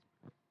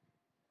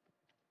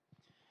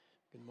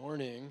Good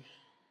morning.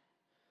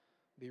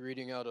 I'll be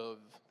reading out of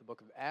the book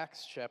of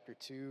Acts, chapter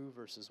 2,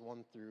 verses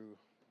 1 through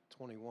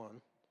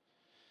 21.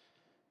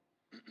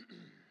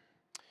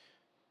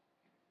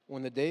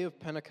 When the day of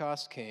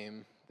Pentecost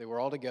came, they were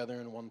all together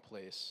in one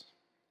place.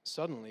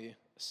 Suddenly,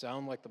 a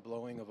sound like the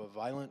blowing of a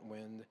violent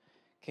wind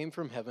came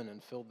from heaven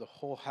and filled the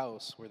whole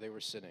house where they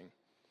were sitting.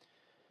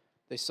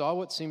 They saw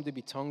what seemed to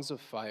be tongues of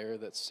fire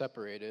that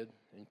separated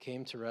and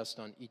came to rest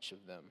on each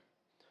of them.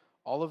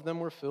 All of them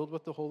were filled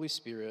with the Holy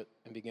Spirit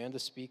and began to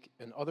speak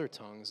in other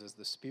tongues as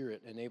the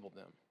Spirit enabled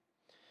them.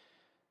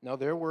 Now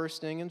there were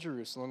staying in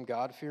Jerusalem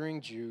God-fearing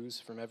Jews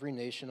from every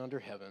nation under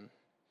heaven.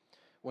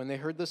 When they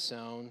heard the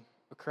sound,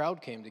 a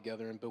crowd came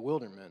together in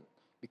bewilderment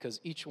because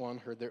each one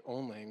heard their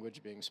own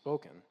language being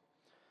spoken.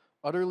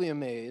 Utterly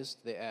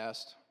amazed, they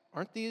asked,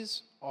 "Aren't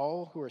these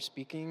all who are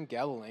speaking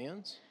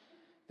Galileans?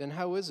 Then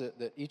how is it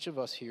that each of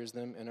us hears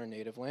them in our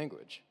native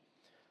language?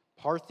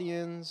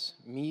 Parthians,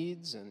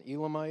 Medes, and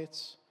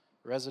Elamites,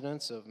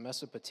 residents of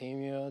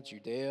Mesopotamia,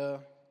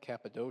 Judea,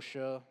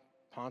 Cappadocia,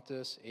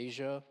 Pontus,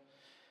 Asia,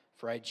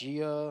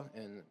 Phrygia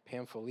and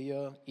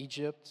Pamphylia,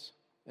 Egypt,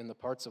 and the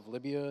parts of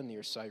Libya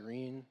near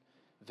Cyrene,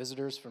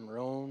 visitors from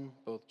Rome,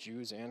 both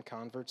Jews and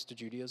converts to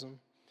Judaism,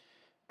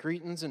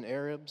 Cretans and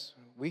Arabs,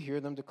 we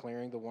hear them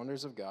declaring the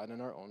wonders of God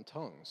in our own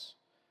tongues."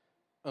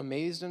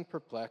 Amazed and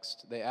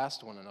perplexed, they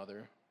asked one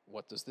another,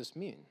 "What does this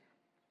mean?"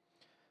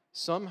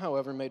 Some,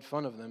 however, made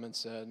fun of them and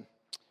said,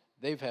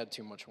 "They've had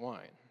too much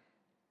wine."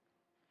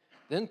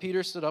 Then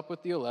Peter stood up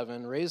with the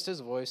 11, raised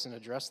his voice, and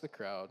addressed the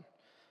crowd.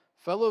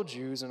 "Fellow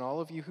Jews and all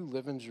of you who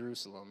live in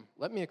Jerusalem,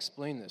 let me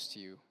explain this to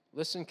you.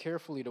 Listen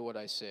carefully to what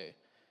I say.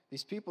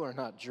 These people are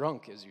not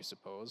drunk, as you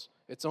suppose.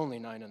 It's only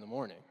 9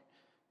 a.m.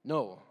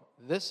 No,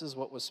 this is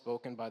what was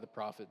spoken by the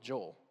prophet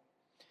Joel.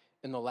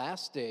 In the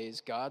last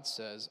days, God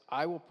says,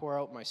 I will pour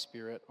out my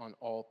Spirit on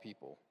all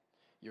people.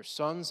 Your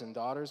sons and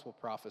daughters will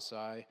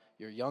prophesy,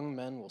 your young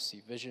men will see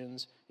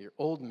visions, your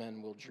old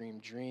men will dream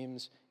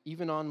dreams.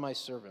 Even on my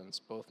servants,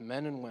 both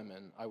men and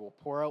women, I will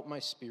pour out my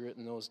Spirit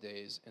in those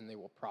days, and they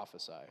will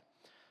prophesy.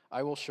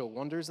 I will show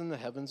wonders in the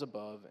heavens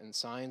above and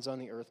signs on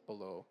the earth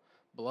below,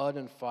 blood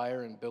and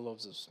fire and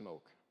billows of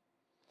smoke.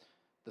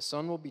 The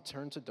sun will be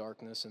turned to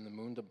darkness and the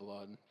moon to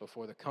blood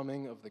before the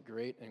coming of the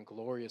great and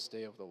glorious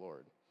day of the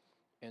Lord.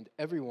 And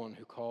everyone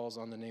who calls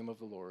on the name of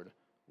the Lord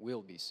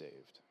will be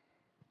saved."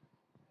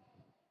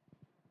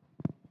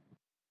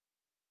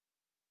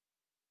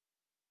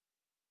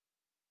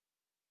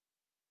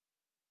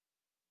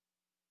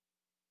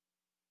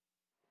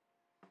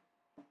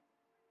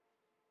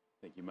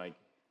 Thank you, Mike.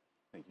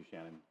 Thank you,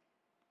 Shannon.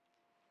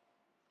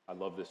 I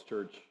love this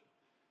church.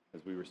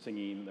 As we were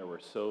singing, there were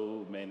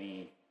so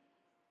many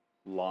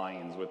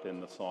lines within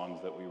the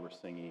songs that we were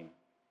singing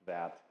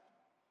that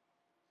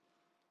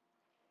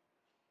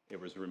it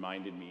was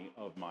reminded me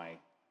of my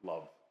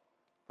love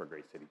for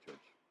Grace City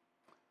Church.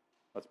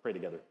 Let's pray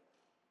together.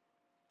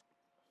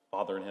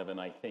 Father in heaven,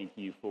 I thank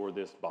you for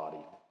this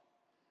body.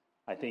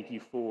 I thank you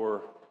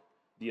for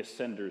the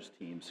Ascenders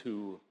teams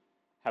who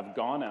have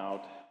gone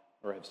out,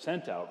 or have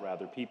sent out,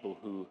 rather, people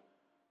who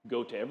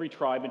go to every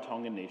tribe and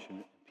tongue and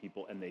nation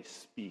people, and they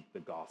speak the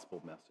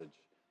gospel message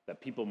that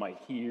people might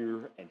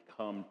hear and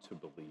come to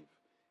believe.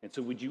 And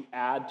so would you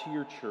add to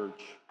your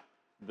church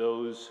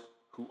those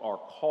who are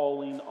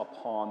calling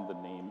upon the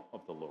name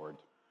of the Lord?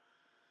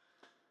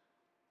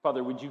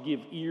 Father, would you give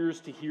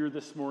ears to hear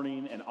this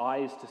morning and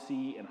eyes to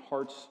see and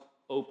hearts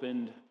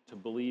opened to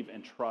believe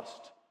and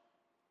trust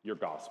your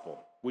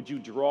gospel? Would you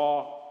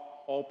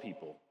draw all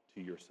people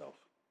to yourself?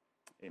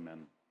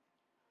 Amen.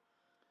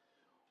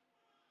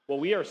 Well,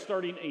 we are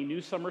starting a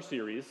new summer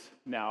series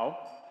now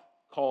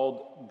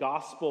called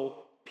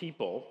Gospel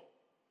People,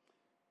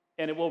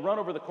 and it will run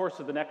over the course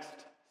of the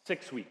next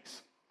 6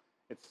 weeks.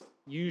 It's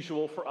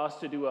usual for us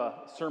to do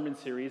a sermon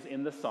series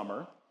in the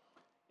summer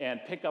and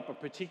pick up a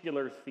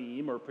particular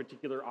theme or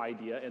particular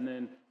idea and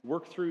then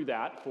work through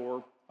that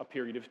for a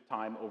period of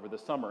time over the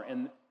summer.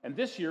 And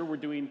this year we're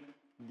doing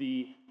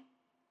the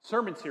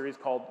sermon series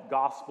called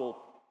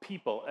Gospel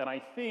People. And I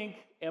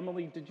think,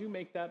 Emily, did you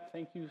make that?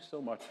 Thank you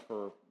so much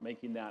for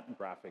making that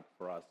graphic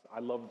for us. I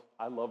love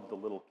the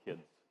little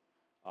kids.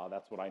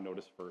 That's what I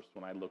noticed first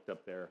when I looked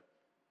up there.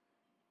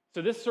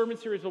 So this sermon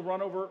series will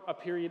run over a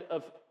period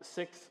of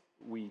 6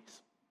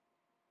 weeks.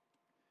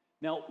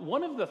 Now,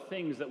 one of the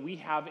things that we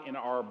have in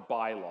our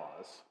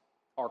bylaws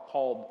are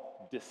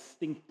called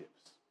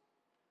distinctives.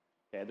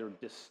 Okay, they're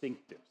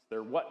distinctives.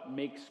 They're what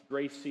makes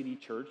Grace City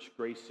Church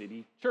Grace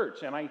City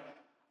Church. And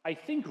I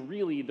think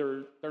really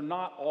they're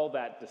not all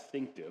that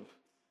distinctive,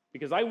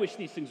 because I wish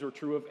these things were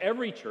true of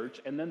every church,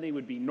 and then they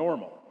would be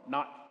normal,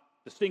 not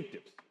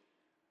distinctives.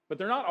 But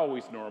they're not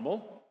always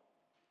normal,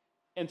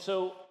 and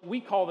so we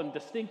call them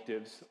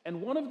distinctives,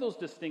 and one of those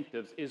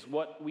distinctives is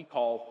what we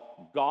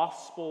call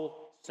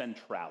gospel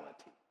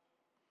centrality.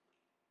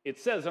 It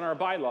says in our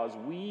bylaws,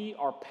 we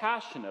are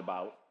passionate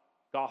about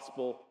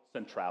gospel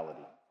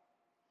centrality.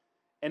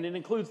 And it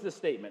includes this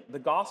statement: the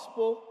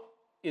gospel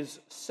is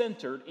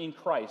centered in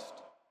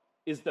Christ,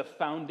 is the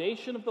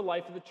foundation of the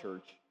life of the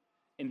church,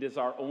 and is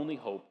our only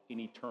hope in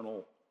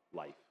eternal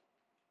life.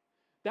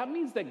 That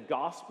means that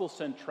gospel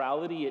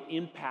centrality, it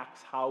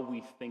impacts how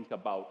we think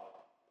about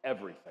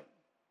everything.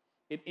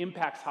 It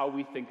impacts how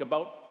we think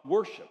about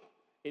worship.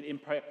 It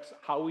impacts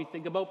how we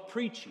think about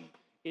preaching.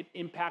 It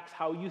impacts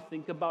how you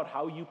think about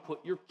how you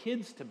put your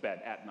kids to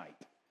bed at night.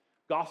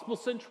 Gospel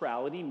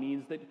centrality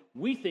means that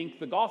we think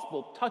the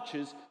gospel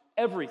touches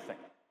everything,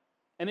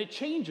 and it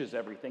changes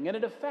everything, and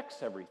it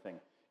affects everything.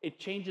 It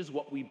changes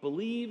what we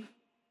believe,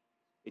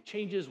 it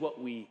changes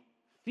what we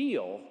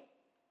feel,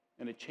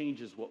 and it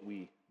changes what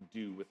we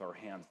do with our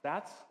hands.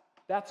 That's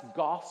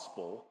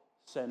gospel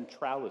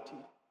centrality.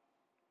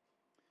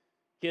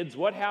 Kids,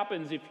 what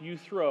happens if you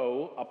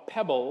throw a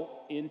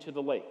pebble into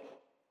the lake?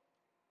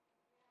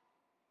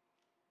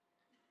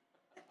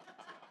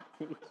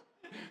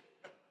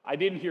 I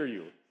didn't hear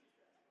you.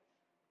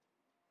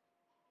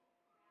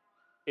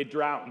 It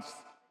drowns.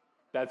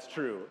 That's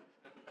true.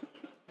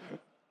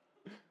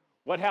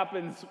 What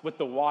happens with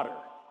the water?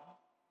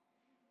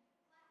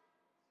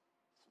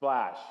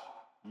 Splash.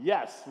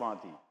 Yes,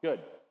 Monty. Good.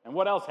 And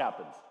what else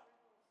happens?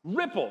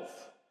 Ripples.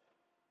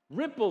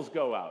 Ripples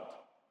go out.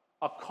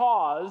 A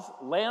cause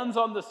lands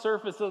on the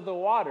surface of the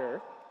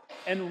water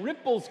and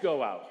ripples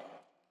go out.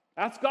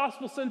 That's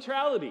gospel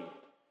centrality.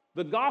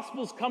 The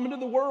gospel's come into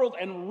the world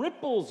and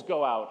ripples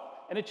go out,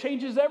 and it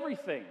changes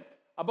everything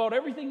about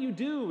everything you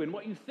do and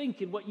what you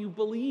think and what you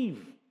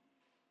believe.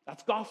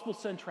 That's gospel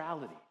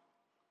centrality.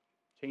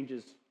 It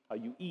changes how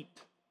you eat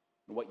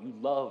and what you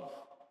love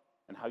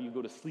and how you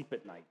go to sleep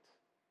at night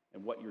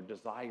and what your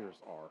desires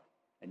are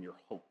and your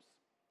hopes.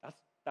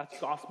 That's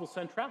gospel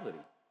centrality.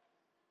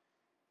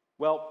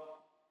 Well,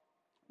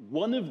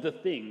 one of the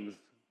things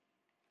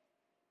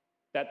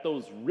that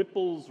those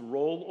ripples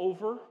roll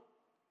over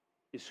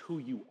is who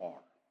you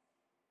are.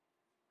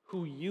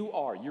 Who you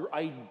are, your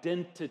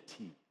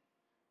identity.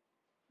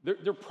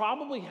 There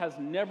probably has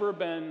never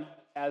been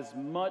as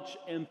much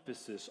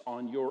emphasis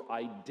on your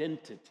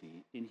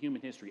identity in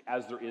human history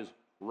as there is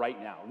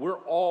right now. We're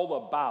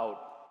all about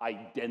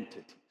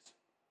identities.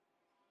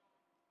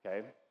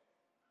 Okay?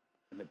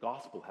 And the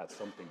gospel has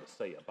something to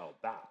say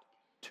about that,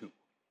 too.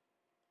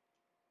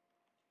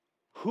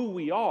 Who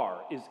we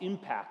are is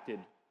impacted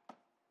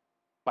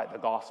by the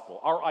gospel.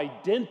 Our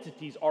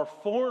identities are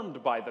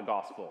formed by the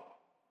gospel.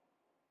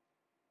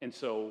 And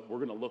so we're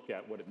going to look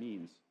at what it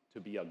means to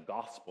be a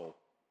gospel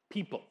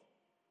people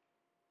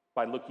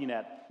by looking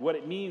at what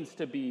it means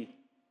to be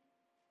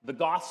the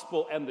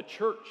gospel and the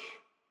church,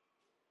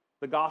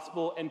 the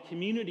gospel and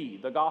community,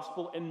 the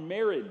gospel and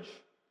marriage,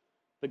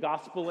 the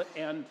gospel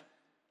and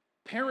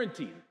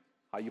parenting,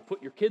 how you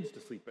put your kids to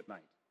sleep at night,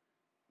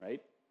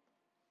 right?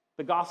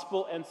 The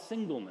gospel and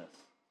singleness,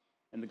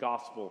 and the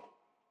gospel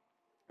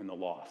and the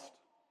lost.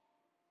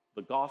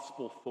 The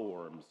gospel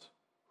forms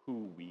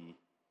who we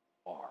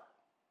are.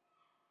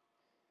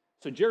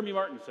 So Jeremy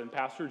Martinson,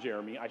 Pastor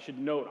Jeremy, I should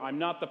note, I'm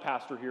not the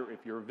pastor here.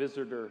 If you're a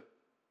visitor,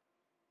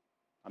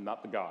 I'm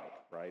not the guy,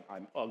 right?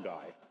 I'm a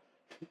guy.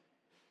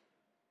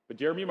 But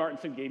Jeremy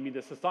Martinson gave me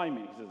this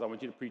assignment. He says, I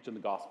want you to preach on the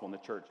gospel in the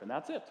church. And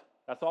that's it.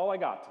 That's all I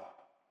got.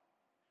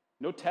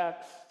 No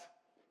text,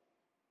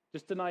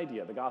 just an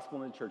idea, the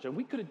gospel in the church. And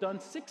we could have done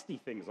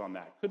 60 things on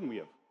that, couldn't we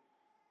have?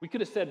 We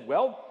could have said,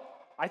 well,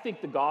 I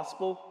think the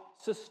gospel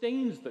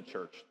sustains the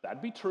church.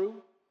 That'd be true.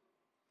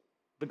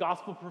 The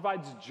gospel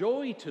provides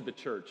joy to the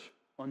church.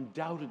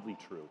 Undoubtedly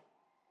true.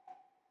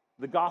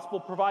 The gospel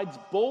provides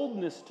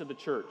boldness to the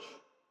church,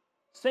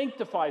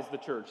 sanctifies the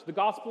church. The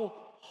gospel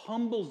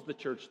humbles the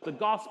church. The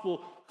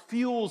gospel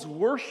fuels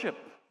worship.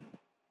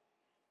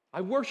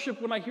 I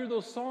worship when I hear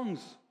those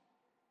songs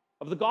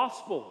of the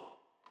gospel.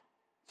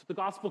 So the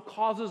gospel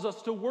causes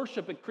us to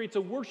worship. It creates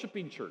a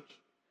worshiping church.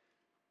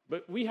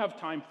 But we have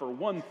time for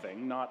one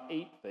thing, not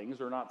 8 things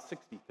or not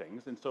 60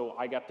 things. And so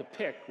I got to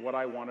pick what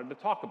I wanted to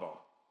talk about.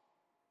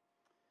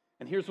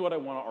 And here's what I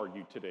want to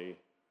argue today.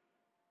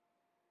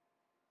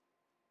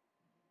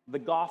 The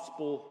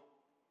gospel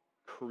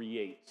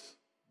creates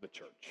the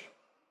church.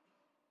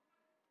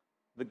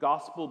 The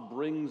gospel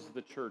brings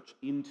the church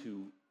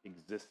into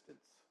existence.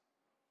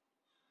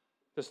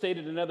 To state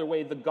it another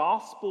way, the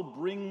gospel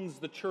brings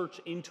the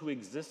church into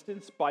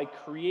existence by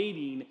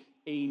creating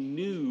a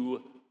new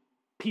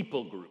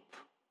people group.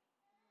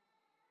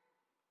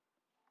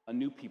 A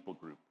new people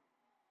group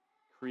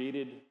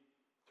created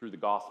through the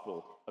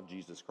gospel of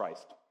Jesus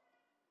Christ.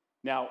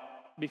 Now,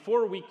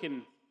 before we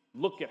can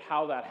look at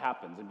how that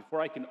happens, and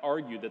before I can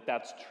argue that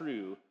that's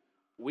true,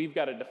 we've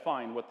got to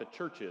define what the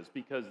church is,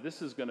 because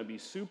this is going to be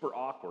super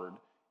awkward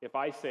if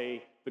I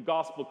say the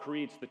gospel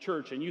creates the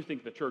church and you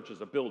think the church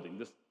is a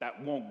building.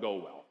 That won't go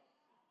well.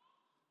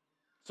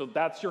 So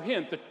that's your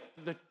hint.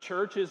 The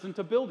church isn't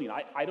a building.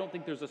 I don't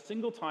think there's a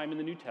single time in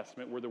the New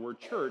Testament where the word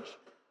church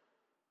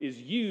is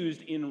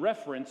used in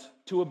reference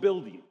to a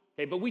building.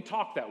 Okay, but we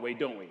talk that way,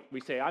 don't we?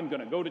 We say, I'm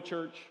going to go to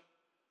church.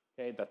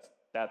 Okay,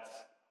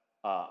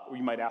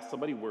 we might ask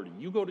somebody, where do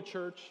you go to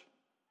church?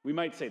 We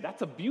might say,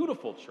 that's a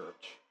beautiful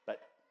church. That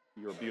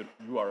you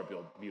are a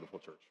beautiful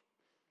church.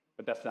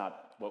 But that's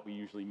not what we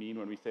usually mean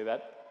when we say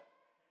that.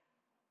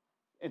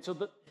 And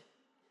so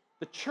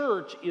the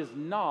church is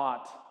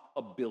not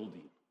a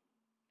building.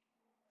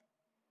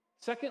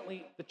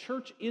 Secondly, the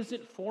church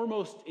isn't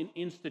foremost an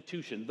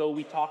institution, though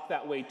we talk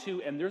that way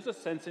too, and there's a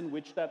sense in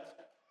which that's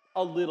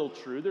a little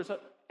true. There's an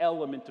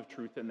element of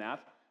truth in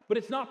that, but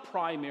it's not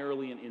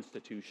primarily an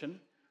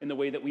institution in the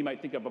way that we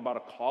might think of about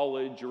a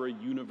college or a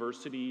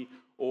university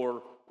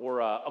or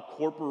a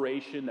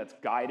corporation that's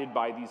guided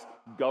by these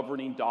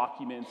governing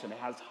documents and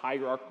has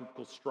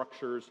hierarchical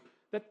structures.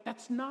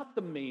 That's not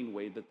the main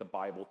way that the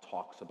Bible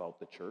talks about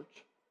the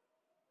church.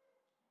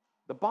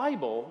 The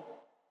Bible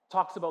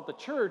talks about the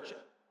church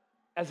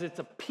as it's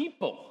a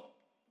people.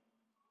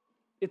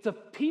 It's a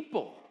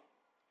people.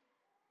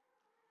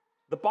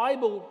 The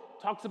Bible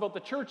talks about the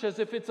church as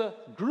if it's a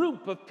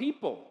group of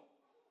people.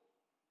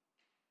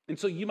 And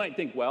so you might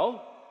think,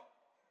 well,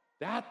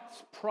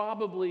 that's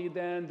probably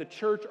then the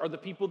church are the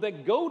people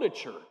that go to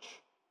church.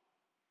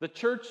 The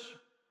church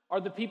are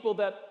the people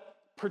that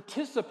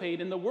participate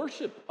in the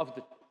worship of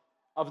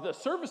the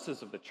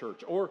services of the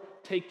church, or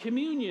take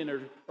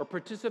communion, or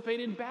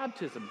participate in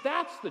baptism.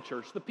 That's the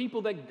church. The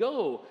people that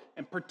go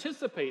and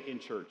participate in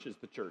church is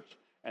the church.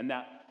 And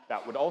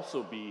that would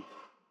also be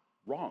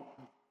wrong.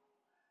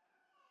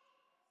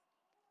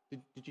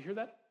 Did you hear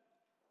that?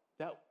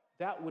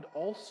 That would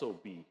also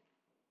be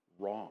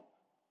wrong.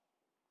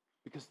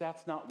 Because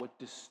that's not what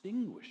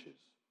distinguishes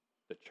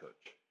the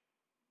church.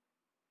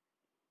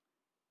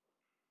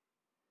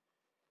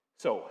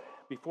 So,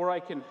 before I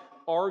can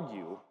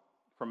argue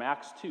from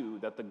Acts 2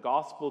 that the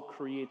gospel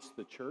creates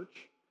the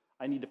church,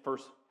 I need to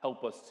first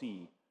help us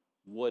see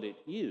what it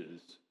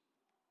is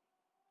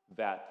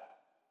that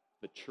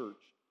the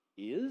church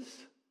is,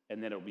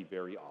 and then it'll be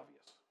very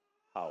obvious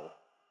how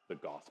the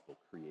gospel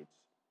creates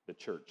the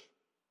church.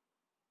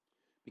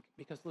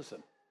 Because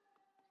listen,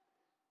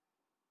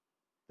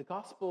 the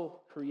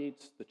gospel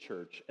creates the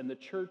church, and the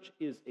church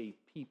is a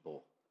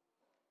people,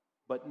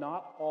 but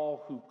not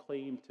all who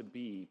claim to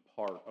be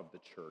part of the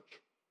church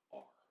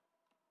are.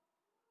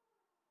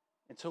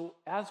 And so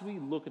as we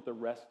look at the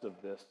rest of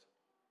this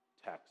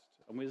text,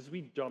 and as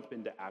we jump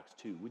into Acts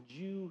 2, would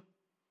you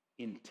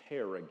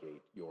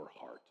interrogate your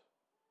heart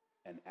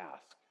and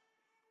ask,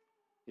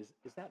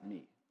 is that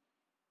me?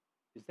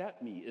 Is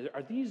that me?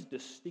 Are these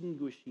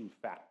distinguishing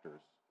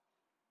factors,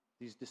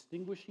 these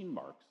distinguishing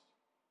marks,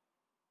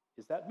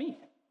 is that me?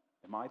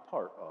 Am I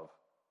part of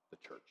the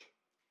church?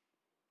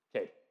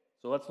 Okay,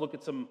 so let's look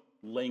at some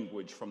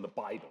language from the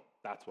Bible.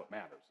 That's what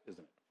matters, isn't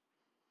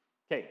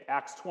it? Okay,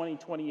 Acts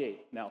 20:28.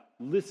 Now,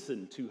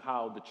 listen to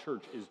how the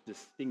church is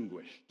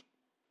distinguished.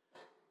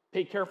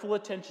 Pay careful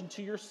attention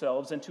to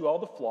yourselves and to all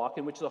the flock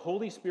in which the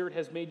Holy Spirit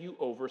has made you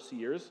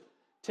overseers,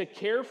 to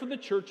care for the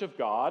church of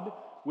God,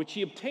 which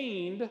he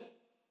obtained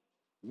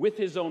with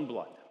his own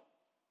blood.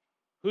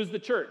 Who's the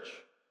church?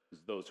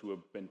 It's those who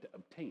have been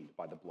obtained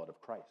by the blood of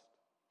Christ.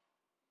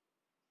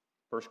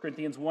 1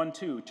 Corinthians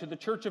 1:2, to the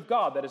church of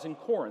God that is in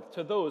Corinth,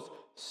 to those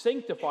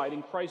sanctified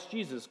in Christ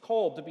Jesus,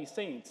 called to be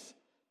saints,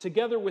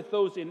 together with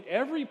those in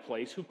every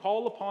place who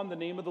call upon the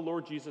name of the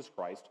Lord Jesus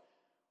Christ,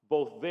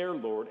 both their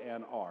Lord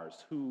and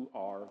ours. Who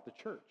are the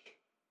church?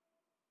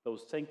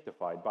 Those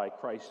sanctified by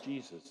Christ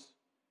Jesus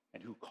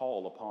and who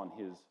call upon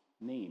his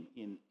name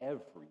in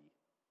every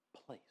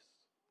place.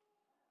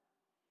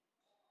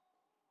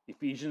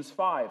 Ephesians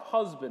 5,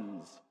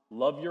 husbands,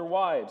 love your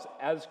wives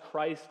as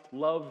Christ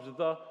loved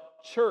the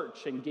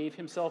church and gave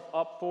himself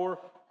up for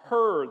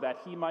her, that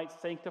he might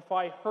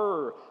sanctify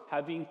her,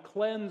 having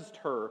cleansed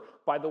her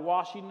by the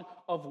washing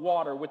of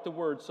water with the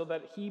word, so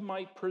that he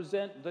might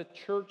present the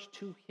church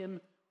to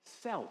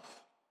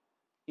himself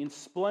in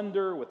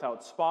splendor,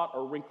 without spot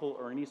or wrinkle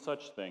or any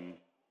such thing,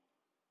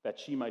 that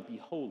she might be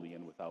holy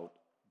and without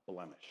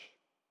blemish.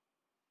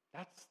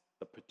 That's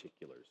the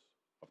particulars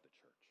of the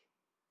church.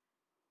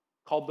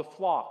 Called the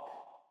flock.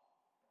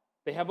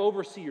 They have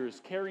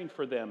overseers caring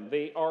for them.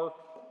 They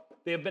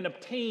have been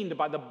obtained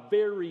by the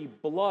very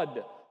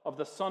blood of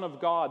the Son of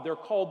God. They're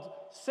called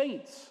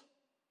saints.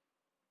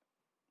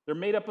 They're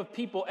made up of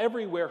people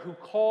everywhere who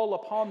call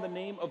upon the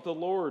name of the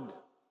Lord.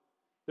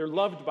 They're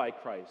loved by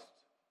Christ.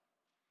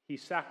 He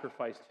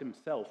sacrificed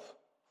himself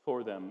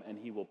for them, and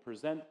he will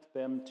present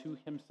them to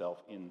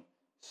himself in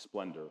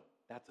splendor.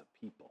 That's a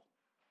people.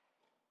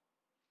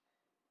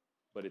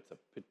 But it's a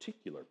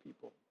particular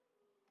people.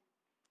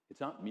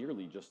 It's not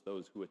merely just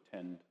those who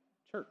attend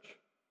church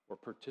or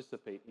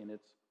participate in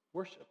its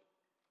worship.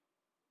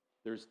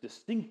 There's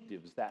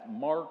distinctives that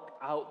mark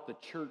out the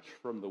church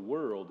from the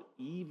world,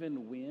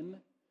 even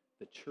when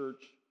the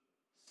church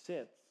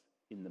sits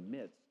in the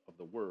midst of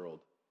the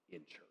world in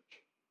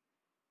church.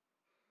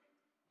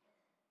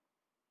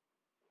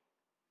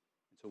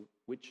 And so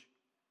which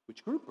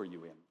group are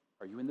you in?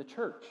 Are you in the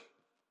church?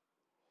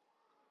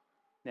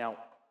 Now,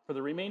 for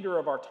the remainder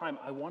of our time,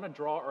 I want to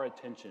draw our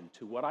attention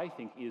to what I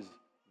think is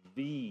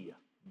the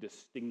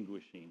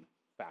distinguishing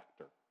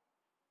factor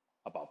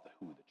about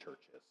who the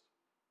church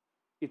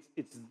is.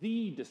 It's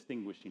the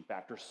distinguishing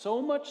factor,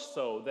 so much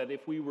so that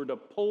if we were to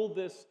pull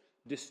this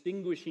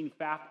distinguishing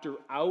factor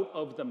out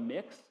of the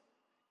mix,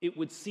 it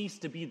would cease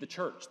to be the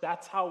church.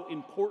 That's how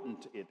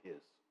important it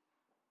is.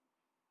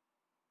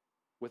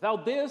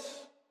 Without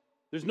this,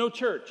 there's no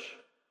church.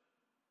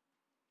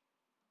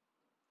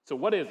 So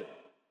what is it?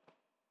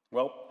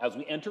 Well, as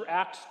we enter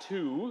Acts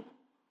 2,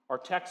 our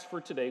text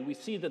for today, we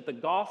see that the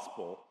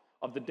gospel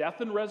of the death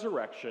and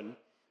resurrection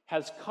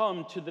has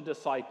come to the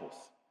disciples.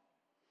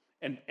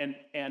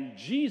 And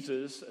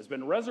Jesus has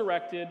been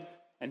resurrected,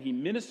 and he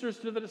ministers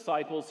to the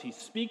disciples. He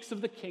speaks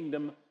of the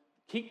kingdom,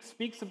 he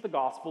speaks of the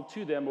gospel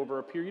to them over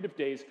a period of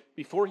days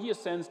before he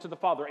ascends to the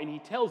Father, and he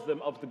tells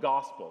them of the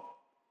gospel.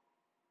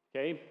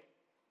 Okay?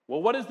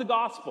 Well, what is the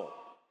gospel?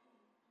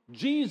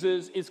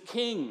 Jesus is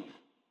king.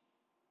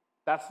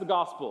 That's the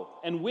gospel.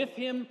 And with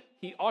him,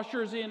 he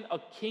ushers in a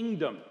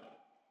kingdom.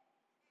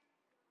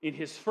 In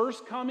his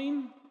first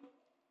coming,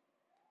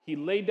 he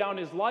laid down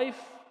his life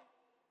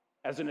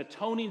as an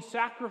atoning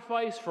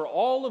sacrifice for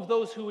all of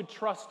those who would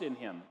trust in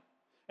him.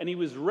 And he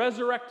was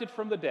resurrected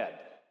from the dead.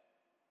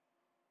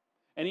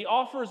 And he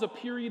offers a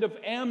period of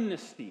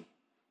amnesty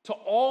to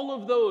all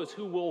of those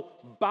who will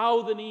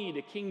bow the knee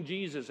to King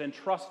Jesus and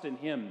trust in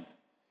him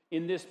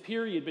in this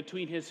period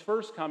between his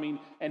first coming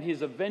and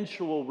his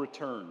eventual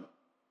return.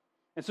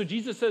 And so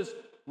Jesus says,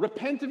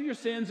 repent of your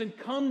sins and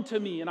come to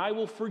me, and I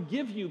will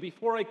forgive you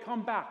before I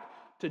come back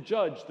to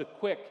judge the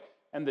quick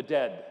and the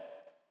dead.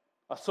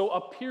 So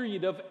a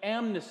period of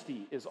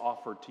amnesty is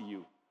offered to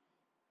you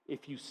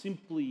if you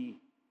simply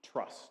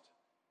trust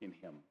in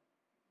him.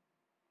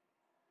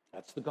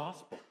 That's the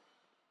gospel.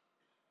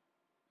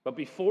 But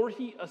before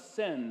he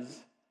ascends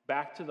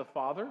back to the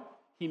Father,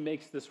 he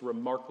makes this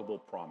remarkable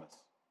promise.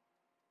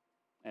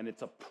 And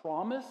it's a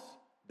promise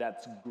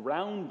that's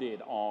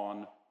grounded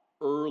on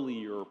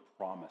earlier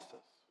promises.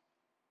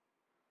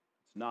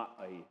 It's not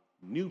a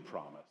new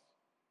promise.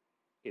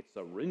 It's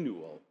a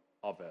renewal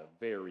of a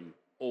very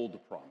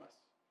old promise.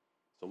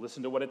 So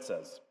listen to what it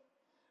says.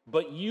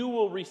 But you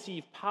will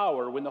receive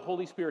power when the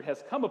Holy Spirit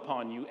has come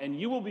upon you, and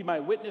you will be my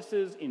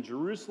witnesses in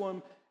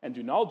Jerusalem and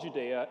in all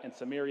Judea and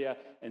Samaria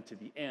and to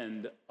the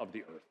end of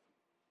the earth.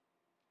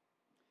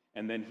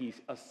 And then he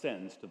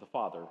ascends to the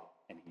Father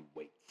and he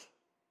waits.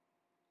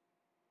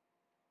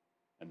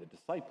 And the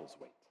disciples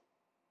wait.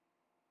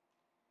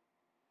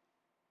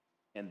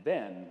 And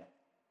then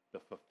the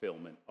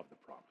fulfillment of the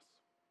promise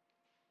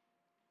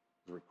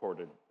is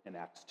recorded in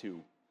Acts 2.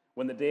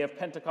 When the day of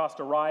Pentecost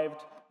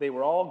arrived, they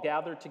were all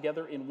gathered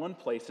together in one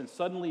place, and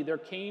suddenly there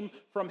came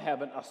from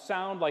heaven a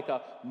sound like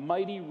a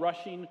mighty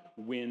rushing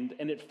wind,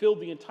 and it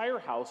filled the entire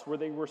house where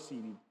they were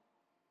seated.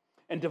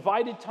 And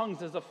divided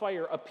tongues as a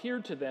fire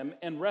appeared to them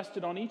and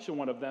rested on each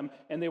one of them,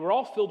 and they were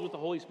all filled with the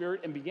Holy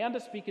Spirit and began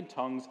to speak in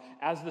tongues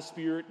as the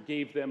Spirit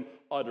gave them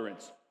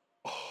utterance.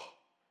 Oh,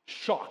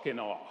 shock and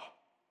awe.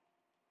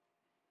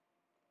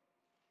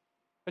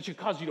 That should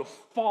cause you to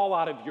fall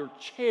out of your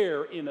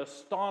chair in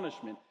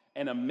astonishment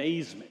and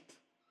amazement.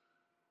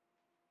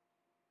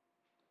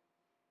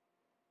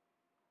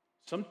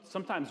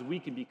 Sometimes we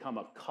can become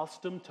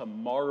accustomed to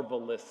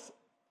marvelous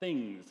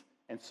things,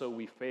 and so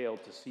we fail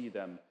to see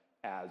them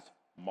as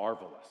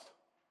marvelous.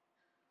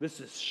 This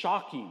is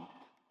shocking,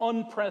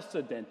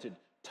 unprecedented,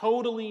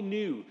 totally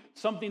new,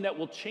 something that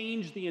will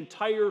change the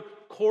entire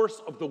course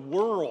of the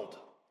world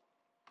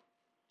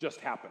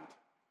just happened.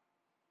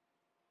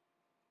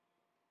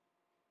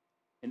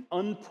 An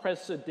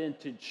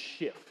unprecedented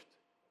shift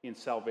in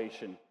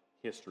salvation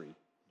history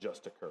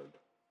just occurred.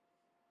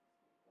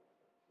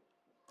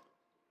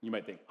 You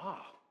might think, I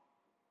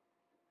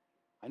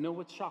know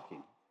what's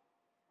shocking.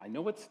 I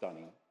know what's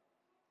stunning.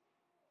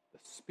 The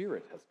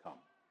Spirit has come.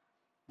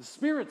 The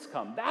Spirit's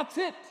come. That's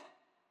it.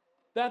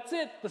 That's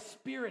it. The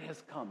Spirit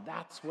has come.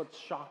 That's what's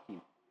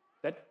shocking.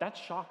 That's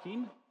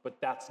shocking, but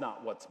that's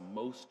not what's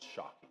most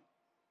shocking.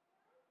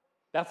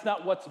 That's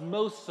not what's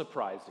most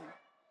surprising.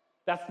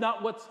 That's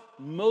not what's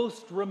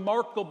most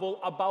remarkable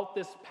about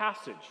this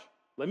passage.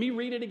 Let me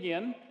read it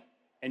again,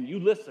 and you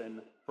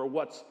listen for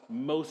what's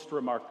most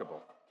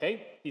remarkable.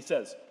 Okay? He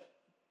says,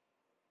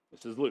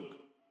 this is Luke.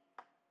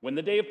 When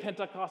the day of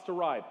Pentecost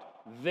arrived,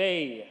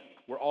 they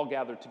were all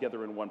gathered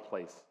together in one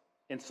place.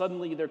 And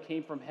suddenly there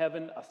came from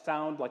heaven a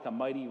sound like a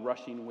mighty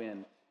rushing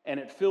wind, and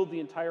it filled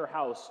the entire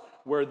house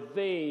where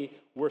they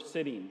were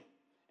sitting.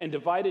 And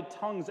divided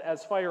tongues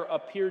as fire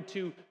appeared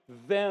to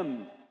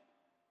them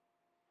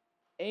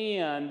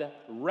and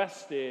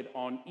rested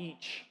on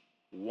each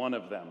one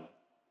of them.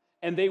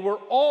 And they were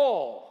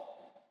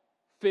all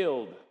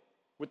filled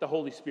with the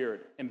Holy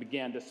Spirit and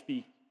began to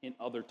speak in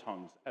other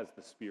tongues as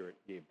the Spirit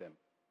gave them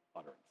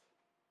utterance.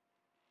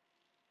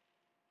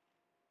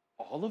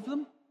 All of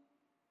them?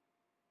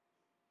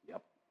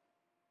 Yep.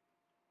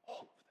 All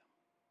of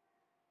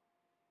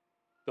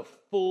them. The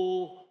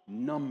full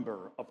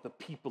number of the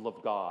people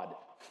of God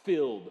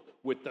filled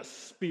with the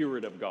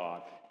Spirit of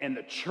God, and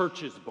the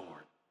church is born.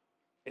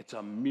 It's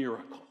a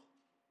miracle.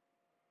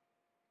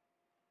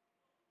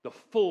 The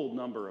full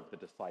number of the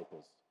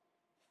disciples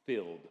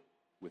filled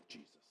with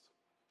Jesus.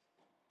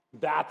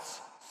 That's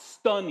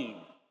stunning.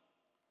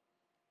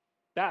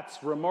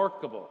 That's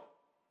remarkable.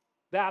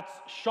 That's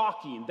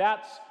shocking.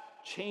 That's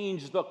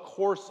changed the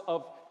course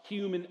of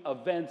human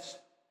events.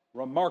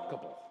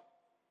 Remarkable.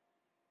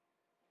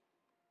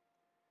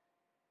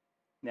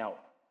 Now,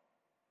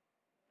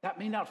 that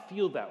may not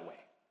feel that way,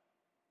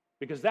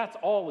 because that's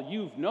all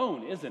you've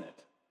known, isn't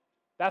it?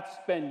 That's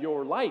been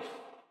your life.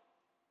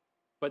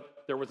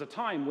 But there was a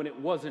time when it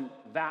wasn't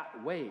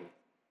that way,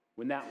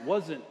 when that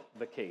wasn't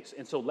the case.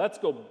 And so let's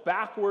go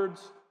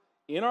backwards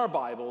in our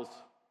Bibles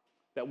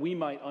that we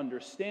might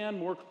understand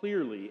more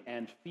clearly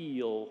and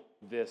feel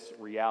this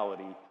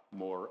reality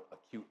more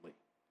acutely.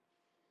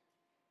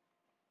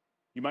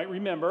 You might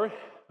remember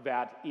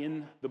that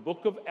in the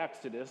book of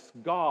Exodus,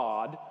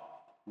 God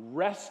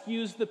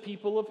rescues the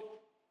people of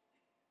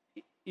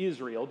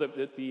Israel,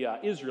 the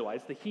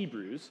Israelites, the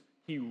Hebrews.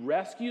 He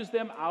rescues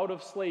them out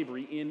of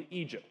slavery in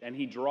Egypt, and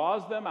he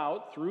draws them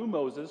out through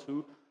Moses,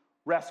 who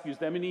rescues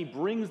them, and he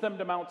brings them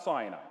to Mount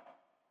Sinai.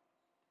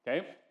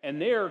 Okay?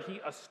 And there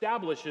he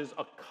establishes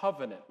a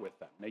covenant with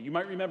them. Now, you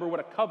might remember what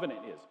a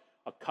covenant is.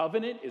 A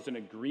covenant is an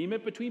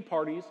agreement between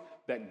parties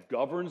that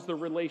governs the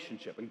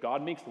relationship, and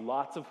God makes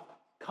lots of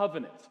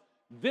covenants.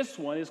 This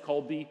one is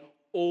called the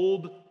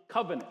Old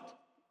Covenant,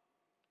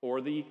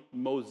 or the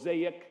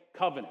Mosaic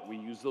Covenant. We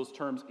use those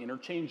terms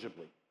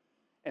interchangeably.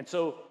 And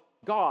so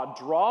God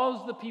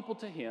draws the people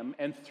to him,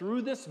 and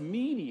through this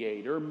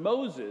mediator,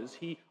 Moses,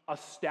 he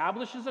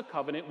establishes a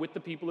covenant with the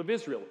people of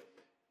Israel.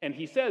 And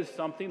he says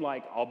something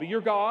like, I'll be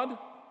your God,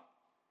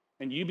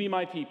 and you be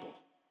my people.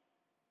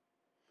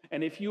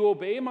 And if you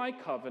obey my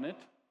covenant,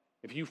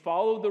 if you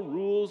follow the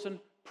rules and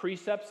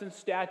precepts and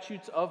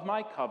statutes of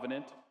my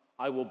covenant,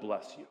 I will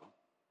bless you.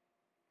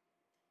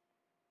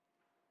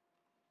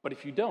 But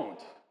if you don't,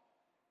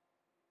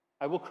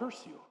 I will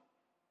curse you.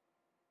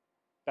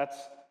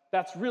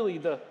 That's really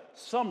the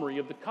summary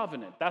of the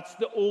covenant. That's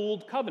the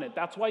Old Covenant.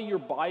 That's why your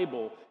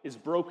Bible is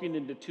broken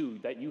into two,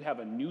 that you have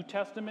a New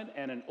Testament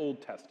and an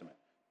Old Testament.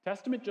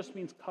 Testament just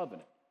means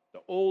covenant. The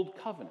Old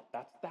Covenant,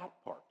 that's that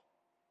part.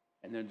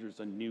 And then there's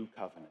a New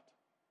Covenant.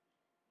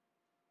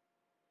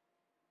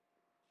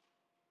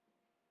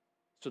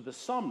 So the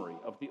summary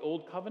of the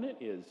Old Covenant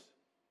is,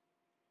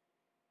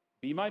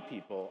 be my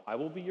people, I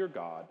will be your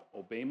God,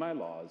 obey my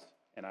laws,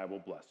 and I will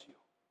bless you.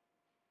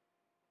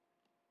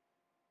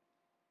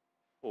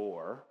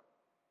 Or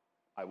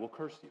I will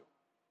curse you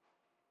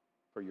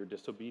for your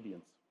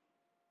disobedience.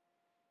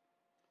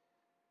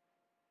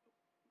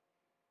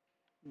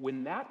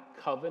 When that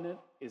covenant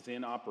is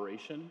in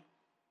operation,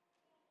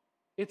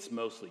 it's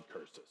mostly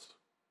curses.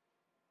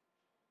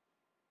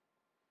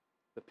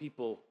 The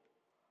people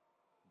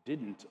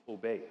didn't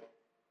obey.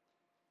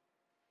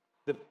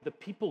 The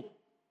people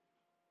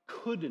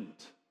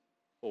couldn't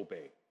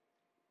obey.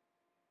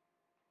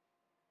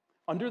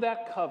 Under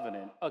that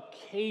covenant,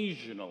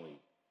 occasionally,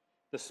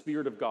 the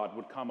Spirit of God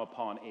would come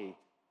upon a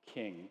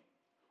king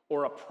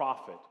or a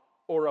prophet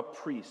or a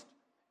priest,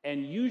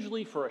 and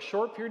usually for a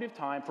short period of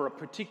time for a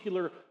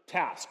particular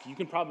task. You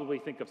can probably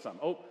think of some.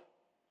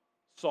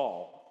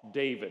 Saul,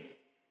 David,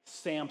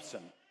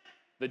 Samson,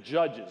 the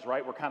judges,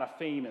 right? We're kind of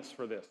famous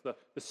for this.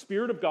 The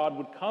Spirit of God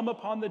would come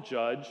upon the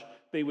judge.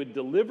 They would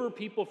deliver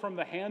people from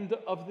the hand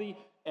of the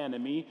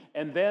enemy,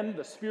 and then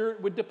the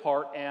Spirit would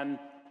depart, and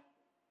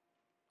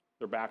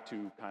they're back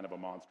to kind of a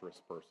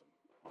monstrous person,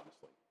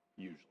 honestly,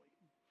 usually.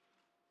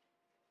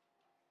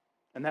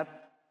 And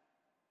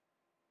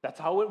that's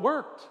how it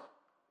worked.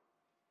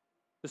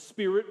 The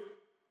Spirit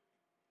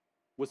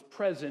was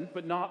present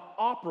but not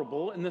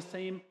operable in the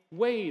same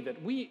way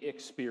that we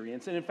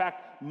experience. And in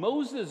fact,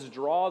 Moses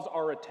draws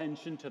our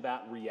attention to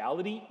that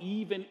reality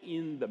even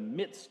in the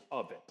midst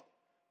of it.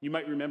 You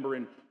might remember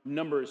in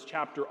Numbers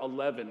chapter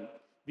 11,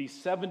 these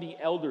 70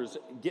 elders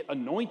get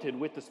anointed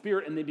with the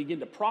Spirit and they begin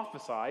to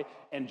prophesy.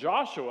 And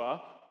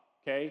Joshua,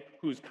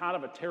 who's kind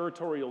of a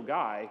territorial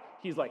guy,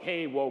 he's like,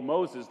 hey, whoa,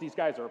 Moses, these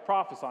guys are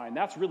prophesying.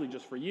 That's really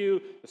just for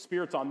you. The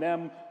Spirit's on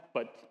them,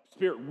 but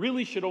Spirit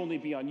really should only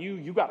be on you.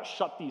 You got to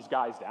shut these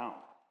guys down.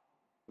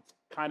 It's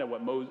kind of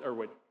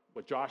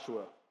what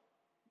Joshua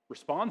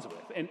responds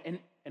with.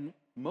 And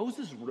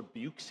Moses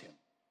rebukes him.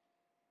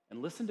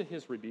 And listen to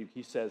his rebuke.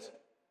 He says,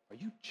 are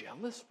you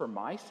jealous for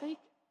my sake?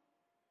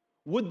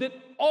 Would that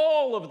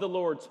all of the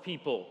Lord's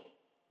people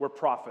were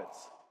prophets,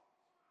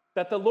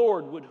 that the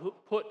Lord would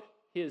put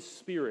his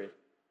Spirit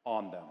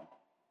on them.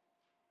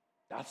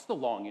 That's the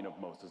longing of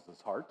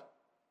Moses' heart.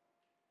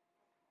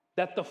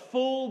 That the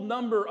full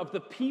number of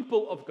the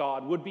people of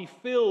God would be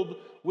filled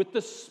with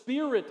the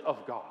Spirit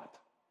of God.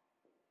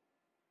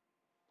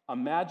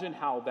 Imagine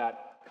how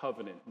that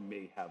covenant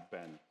may have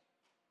been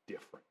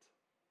different.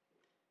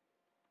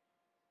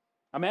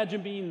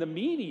 Imagine being the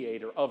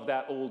mediator of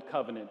that old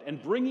covenant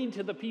and bringing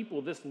to the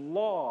people this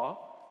law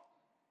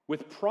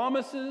with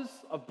promises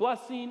of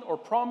blessing or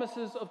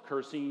promises of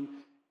cursing,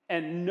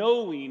 and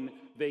knowing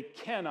they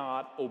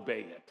cannot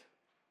obey it.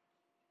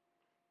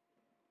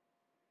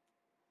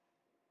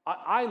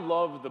 I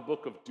love the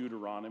book of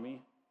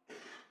Deuteronomy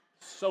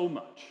so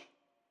much.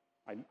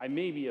 I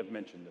maybe have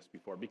mentioned this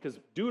before, because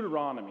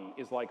Deuteronomy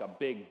is like a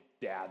big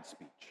dad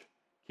speech.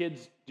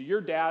 Kids, do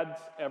your dads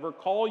ever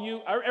call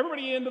you?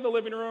 Everybody into the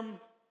living room.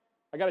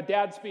 I got a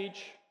dad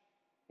speech.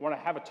 I want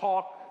to have a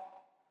talk,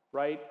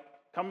 right?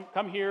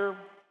 Come here.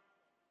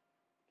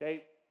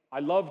 Okay? I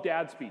love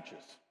dad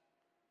speeches.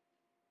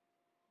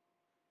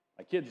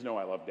 My kids know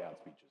I love dad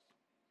speeches.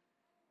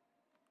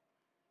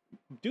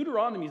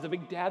 Deuteronomy is a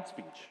big dad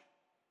speech.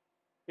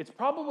 It's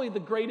probably the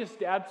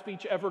greatest dad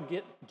speech ever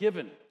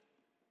given.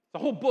 The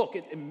whole book,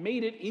 it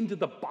made it into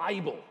the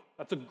Bible.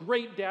 That's a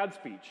great dad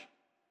speech.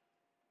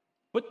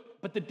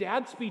 But the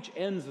dad speech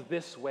ends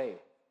this way.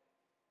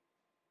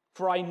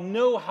 For I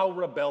know how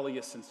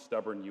rebellious and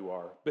stubborn you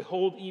are.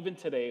 Behold, even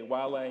today,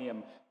 while I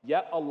am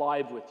yet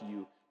alive with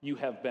you, you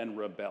have been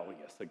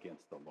rebellious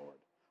against the Lord.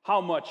 How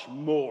much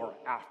more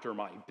after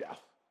my death?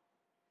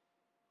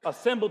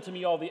 Assemble to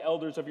me all the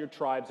elders of your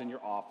tribes and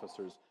your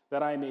officers,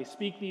 that I may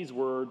speak these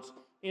words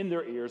in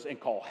their ears and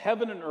call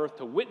heaven and earth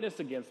to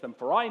witness against them.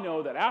 For I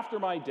know that after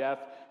my death,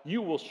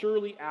 you will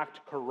surely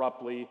act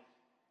corruptly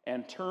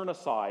and turn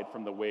aside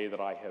from the way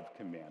that I have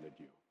commanded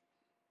you.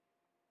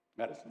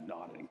 That is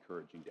not an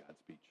encouraging dad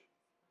speech.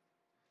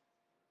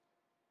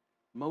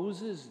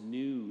 Moses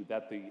knew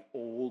that the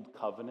old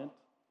covenant,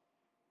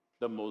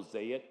 the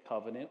Mosaic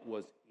covenant,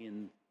 was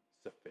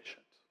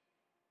insufficient.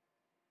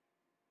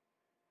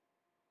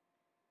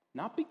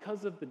 Not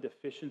because of the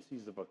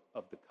deficiencies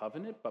of the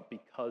covenant, but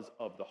because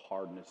of the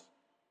hardness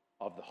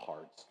of the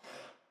hearts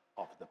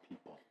of the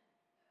people.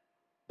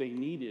 They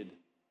needed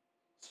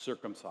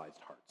circumcised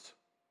hearts.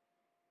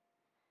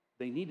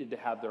 They needed to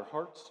have their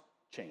hearts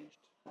changed.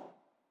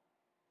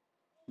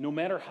 No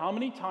matter how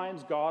many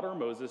times God or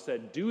Moses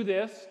said, do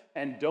this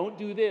and don't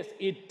do this,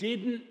 it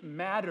didn't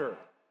matter.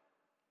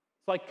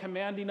 It's like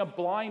commanding a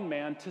blind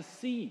man to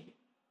see.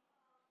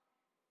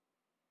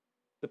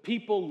 The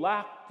people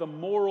lacked the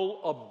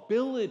moral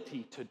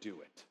ability to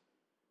do it.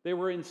 They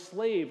were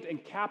enslaved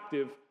and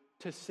captive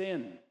to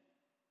sin.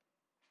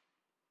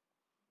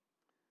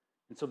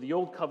 And so the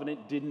old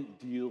covenant didn't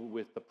deal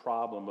with the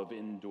problem of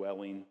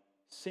indwelling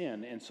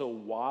sin. And so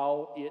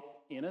while it,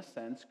 in a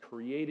sense,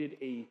 created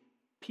a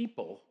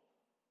people,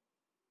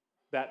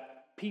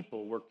 that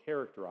people were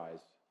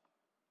characterized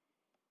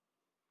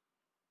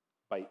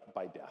by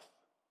death.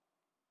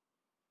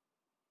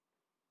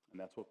 And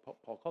that's what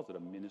Paul calls it, a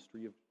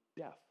ministry of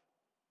death.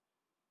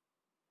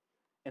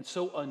 And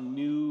so a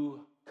new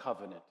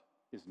covenant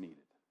is needed.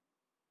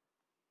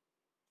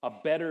 A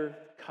better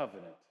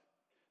covenant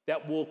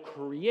that will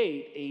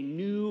create a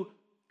new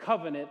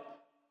covenant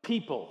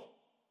people.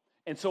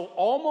 And so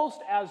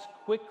almost as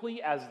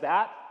quickly as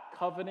that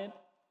covenant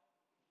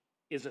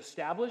is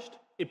established,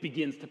 it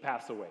begins to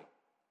pass away.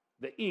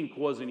 The ink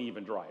wasn't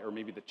even dry, or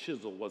maybe the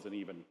chisel wasn't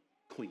even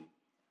clean,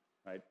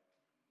 right?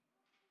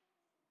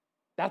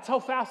 That's how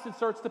fast it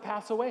starts to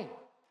pass away.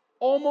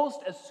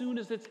 Almost as soon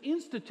as it's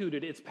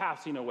instituted, it's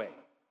passing away.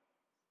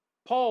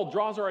 Paul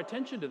draws our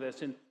attention to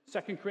this in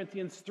 2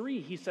 Corinthians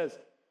 3. He says,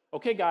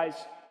 okay, guys,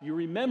 you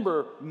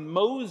remember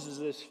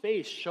Moses'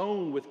 face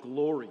shone with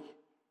glory.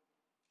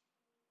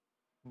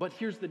 But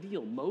here's the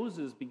deal.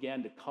 Moses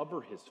began to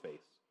cover his face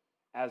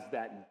as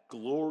that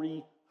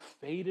glory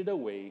faded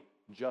away,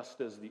 just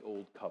as the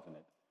old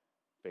covenant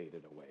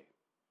faded away.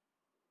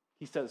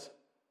 He says,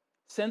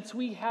 since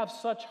we have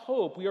such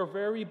hope, we are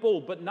very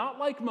bold, but not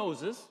like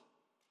Moses,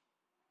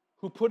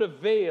 who put a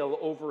veil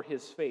over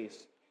his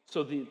face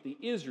so that the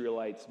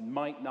Israelites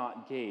might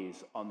not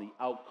gaze on the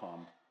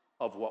outcome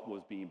of what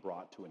was being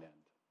brought to an end.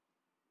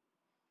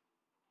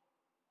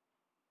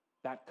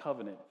 That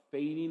covenant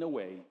fading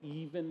away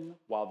even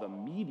while the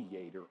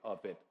mediator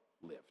of it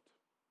lived.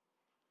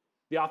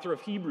 The author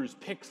of Hebrews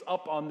picks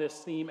up on this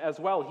theme as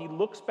well. He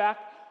looks back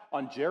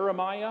on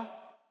Jeremiah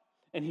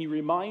and he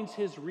reminds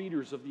his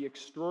readers of the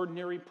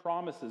extraordinary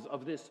promises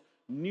of this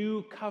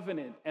new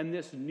covenant and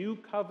this new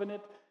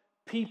covenant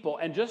people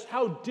and just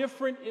how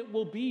different it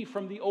will be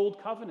from the old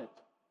covenant.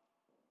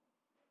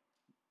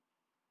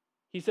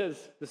 He says,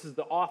 this is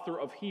the author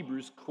of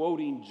Hebrews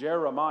quoting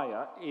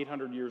Jeremiah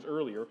 800 years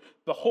earlier,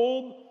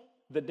 behold,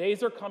 the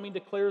days are coming,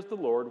 declares the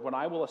Lord, when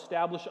I will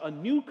establish a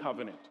new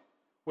covenant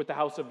with the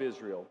house of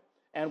Israel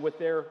and with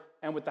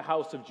the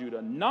house of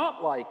Judah,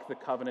 not like the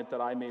covenant that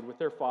I made with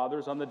their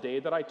fathers on the day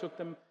that I took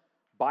them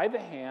by the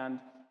hand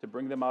to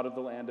bring them out of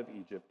the land of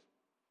Egypt.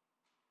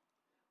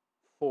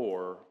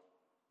 For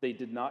they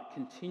did not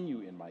continue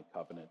in my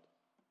covenant,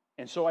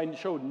 and so I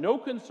showed no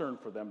concern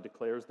for them,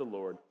 declares the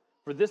Lord.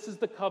 For this is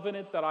the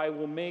covenant that I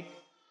will make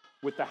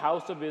with the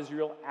house of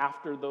Israel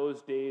after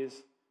those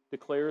days,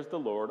 declares the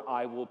Lord.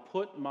 I will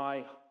put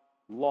my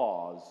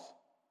laws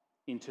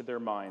into their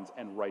minds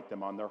and write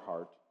them on their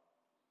heart,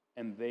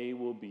 and I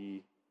will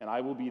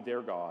be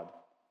their God,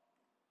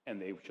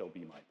 and they shall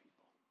be my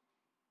people.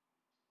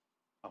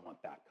 I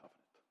want that covenant.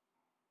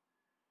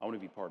 I want to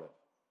be part of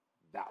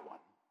that one.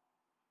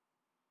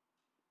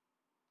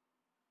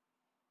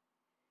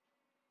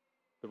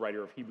 The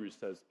writer of Hebrews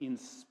says, in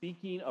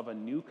speaking of a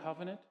new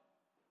covenant,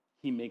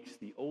 he makes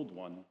the old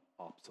one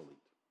obsolete.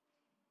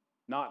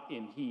 Not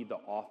in he, the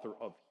author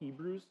of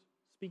Hebrews,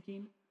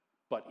 speaking,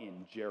 but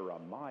in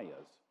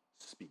Jeremiah's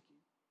speaking,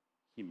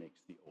 he makes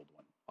the old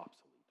one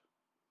obsolete.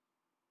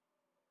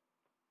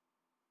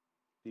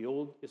 The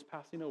old is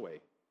passing away,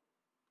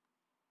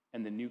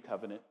 and the new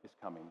covenant is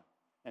coming,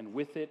 and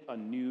with it, a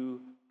new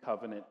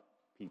covenant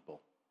people.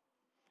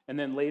 And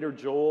then later,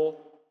 Joel,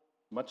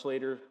 much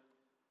later,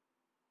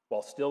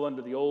 While still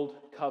under the old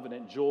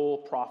covenant, Joel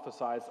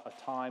prophesies a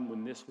time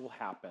when this will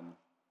happen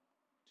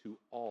to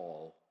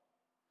all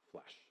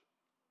flesh.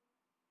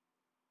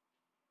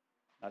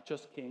 Not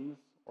just kings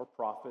or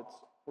prophets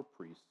or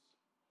priests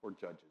or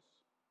judges,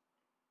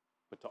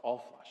 but to all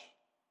flesh.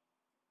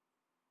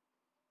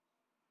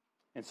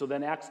 And so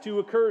then Acts 2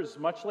 occurs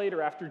much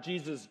later after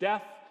Jesus'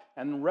 death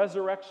and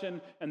resurrection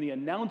and the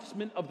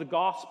announcement of the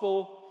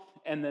gospel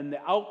and then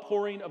the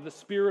outpouring of the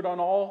Spirit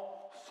on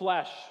all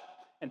flesh.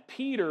 And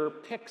Peter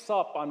picks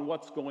up on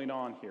what's going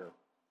on here.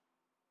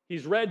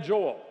 He's read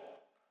Joel.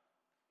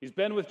 He's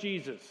been with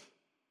Jesus.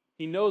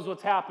 He knows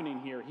what's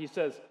happening here. He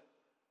says,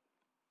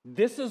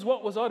 this is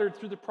what was uttered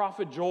through the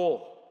prophet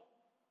Joel.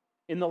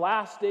 In the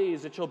last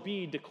days it shall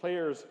be,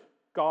 declares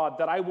God,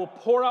 that I will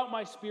pour out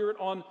my Spirit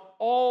on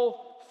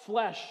all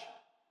flesh.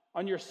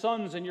 On your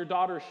sons and your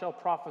daughters shall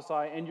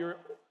prophesy, and your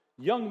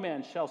young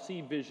men shall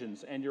see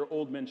visions, and your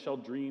old men shall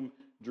dream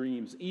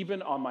dreams.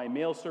 Even on my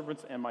male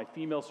servants and my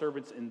female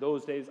servants in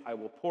those days I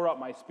will pour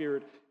out my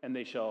Spirit, and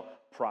they shall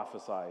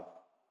prophesy.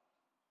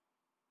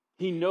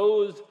 He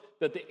knows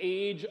that the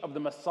age of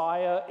the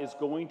Messiah is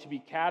going to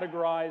be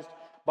categorized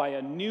by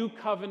a new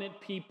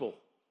covenant people,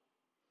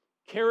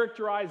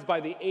 characterized by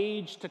the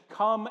age to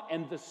come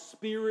and the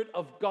Spirit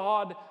of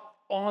God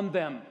on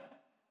them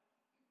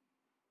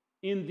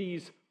in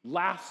these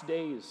last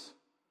days.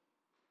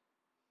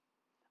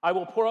 I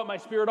will pour out my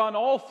Spirit on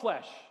all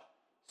flesh,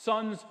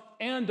 sons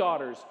and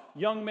daughters,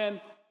 young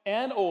men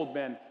and old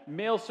men,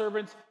 male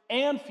servants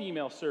and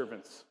female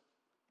servants.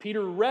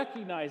 Peter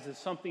recognizes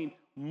something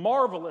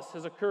marvelous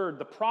has occurred.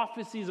 The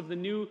prophecies of the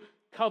new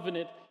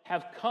covenant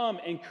have come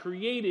and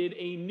created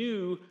a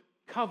new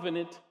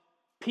covenant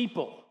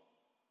people.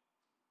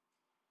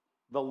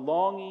 The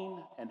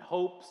longing and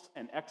hopes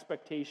and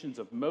expectations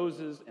of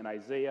Moses and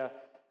Isaiah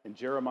and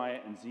Jeremiah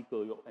and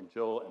Ezekiel and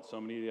Joel and so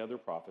many of the other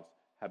prophets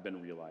have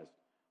been realized.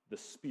 The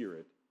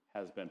Spirit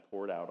has been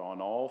poured out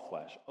on all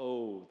flesh.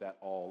 Oh, that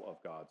all of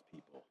God's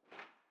people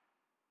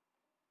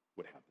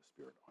would have the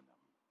Spirit on them.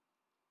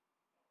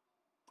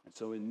 And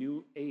so a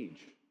new age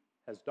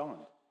has dawned.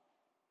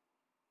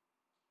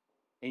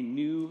 A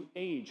new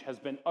age has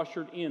been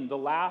ushered in, the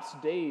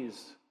last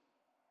days,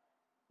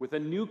 with a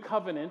new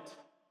covenant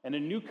and a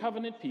new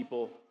covenant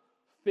people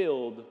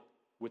filled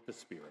with the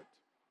Spirit.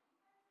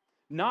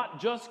 Not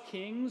just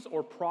kings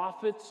or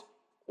prophets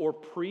or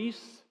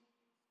priests,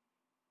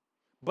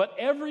 but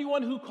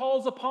everyone who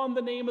calls upon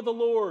the name of the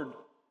Lord,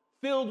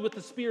 filled with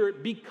the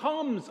Spirit,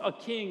 becomes a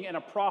king and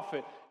a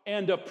prophet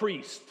and a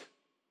priest.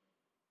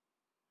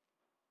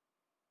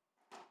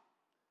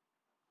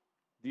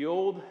 The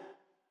old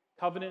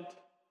covenant,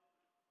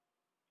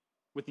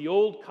 with the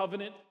old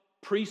covenant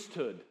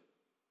priesthood,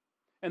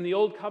 and the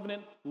old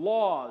covenant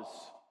laws,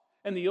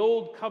 and the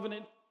old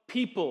covenant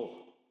people,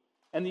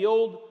 and the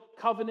old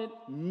covenant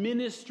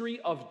ministry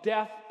of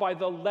death by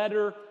the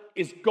letter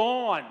is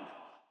gone.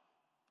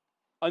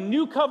 A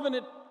new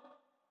covenant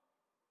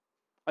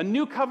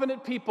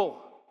people,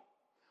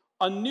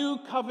 a new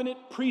covenant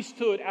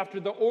priesthood after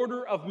the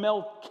order of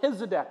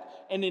Melchizedek,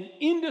 and an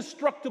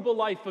indestructible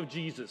life of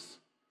Jesus,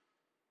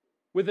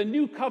 with a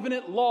new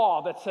covenant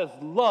law that says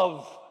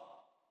love,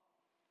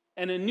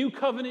 and a new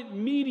covenant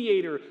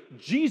mediator,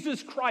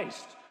 Jesus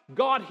Christ,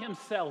 God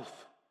Himself,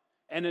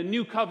 and a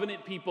new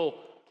covenant people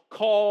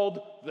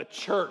called the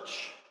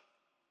church.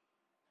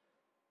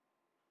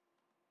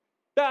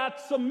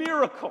 That's a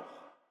miracle.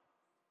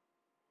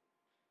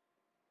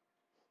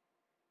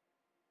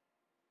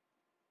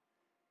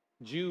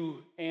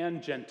 Jew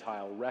and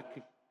Gentile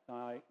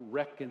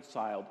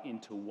reconciled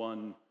into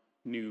one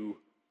new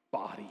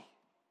body.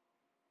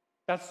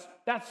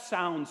 That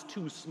sounds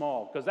too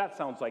small, because that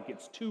sounds like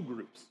it's two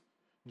groups,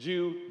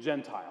 Jew,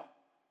 Gentile.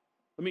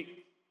 Let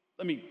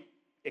me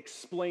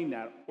explain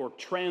that or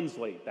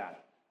translate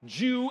that.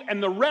 Jew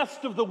and the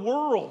rest of the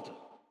world.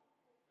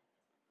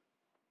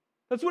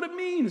 That's what it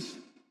means.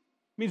 It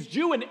means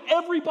Jew and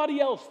everybody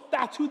else.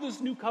 That's who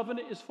this new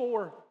covenant is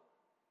for.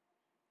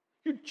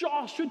 Your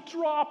jaw should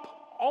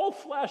drop. All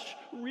flesh,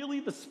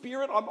 really the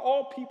Spirit on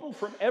all people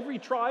from every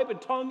tribe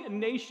and tongue and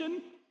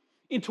nation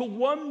into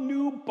one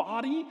new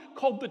body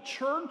called the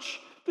church.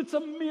 That's a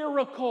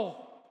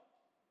miracle.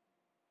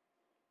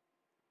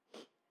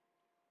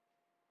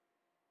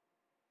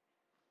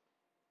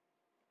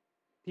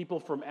 People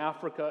from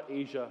Africa,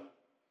 Asia,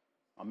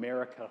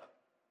 America,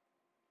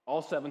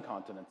 all 7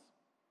 continents.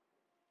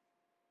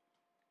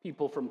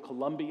 People from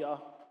Colombia,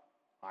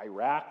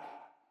 Iraq,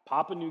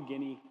 Papua New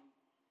Guinea,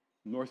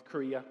 North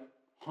Korea,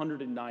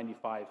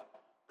 195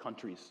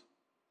 countries.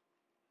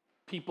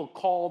 People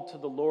called to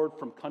the Lord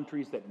from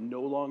countries that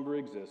no longer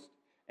exist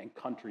and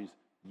countries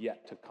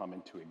yet to come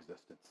into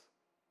existence.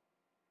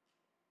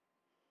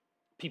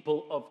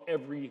 People of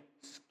every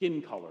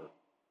skin color,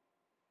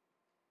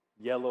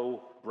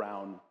 yellow,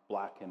 brown,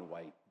 black, and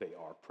white, they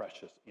are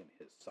precious in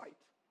His sight.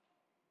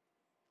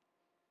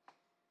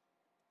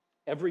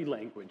 Every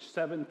language,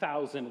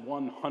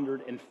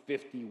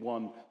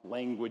 7,151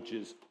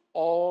 languages,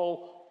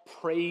 all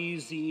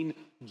praising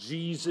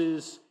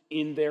Jesus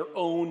in their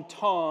own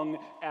tongue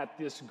at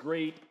this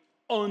great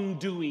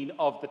undoing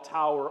of the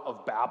Tower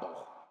of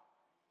Babel.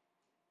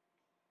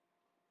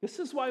 This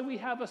is why we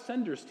have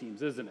ascenders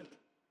teams, isn't it?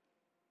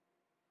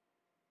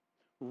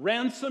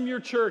 Ransom your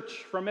church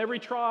from every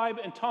tribe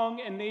and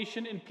tongue and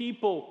nation and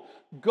people.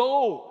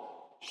 Go,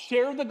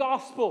 share the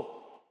gospel.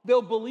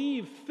 They'll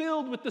believe,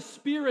 filled with the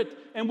Spirit,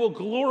 and will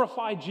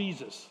glorify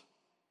Jesus.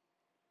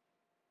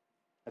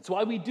 That's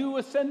why we do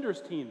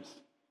ascenders teams.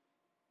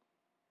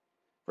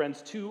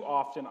 Friends, too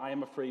often I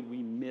am afraid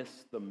we miss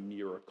the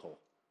miracle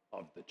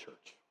of the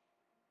church.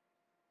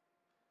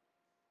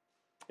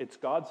 It's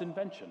God's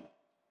invention.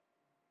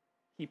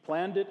 He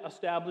planned it,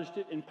 established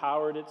it,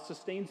 empowered it,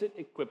 sustains it,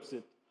 equips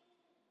it,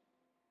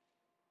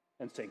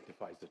 and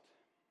sanctifies it.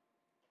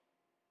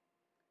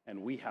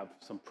 And we have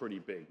some pretty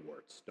big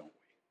warts, don't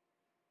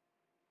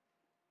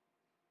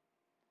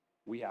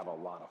we? We have a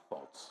lot of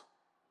faults.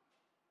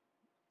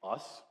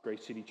 Us,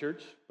 Grace City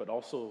Church, but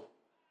also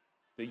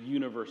the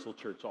universal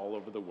church all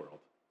over the world.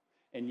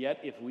 And yet,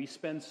 if we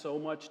spend so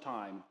much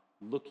time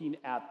looking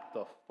at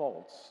the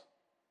faults,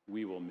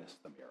 we will miss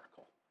the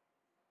miracle.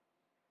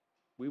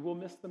 We will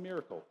miss the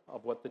miracle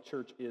of what the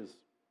church is.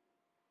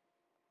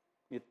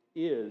 It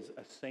is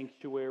a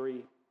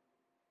sanctuary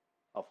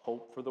of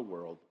hope for the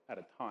world at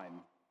a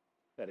time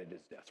that it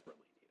is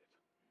desperately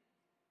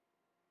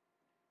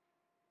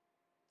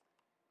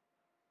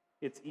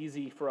needed. It's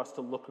easy for us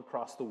to look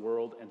across the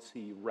world and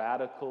see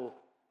radical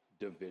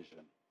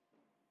division.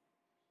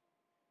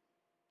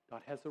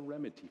 God has a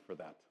remedy for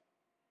that.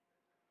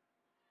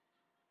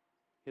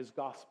 His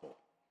gospel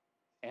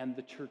and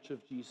the church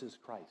of Jesus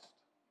Christ.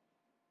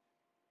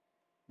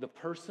 The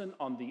person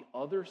on the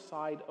other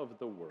side of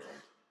the world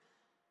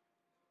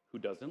who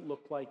doesn't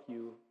look like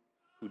you,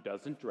 who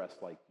doesn't dress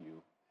like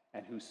you,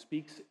 and who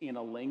speaks in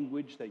a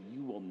language that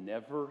you will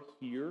never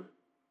hear,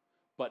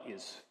 but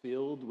is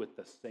filled with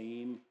the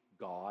same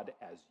God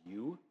as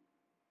you,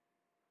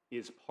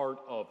 is part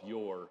of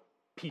your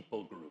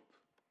people group.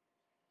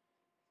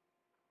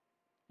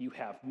 You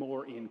have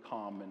more in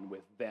common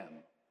with them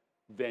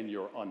than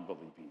your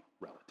unbelieving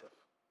relative.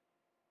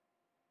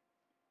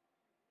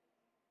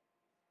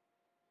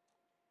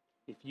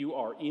 If you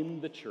are in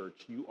the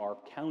church, you are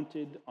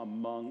counted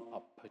among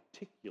a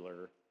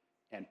particular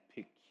and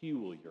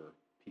peculiar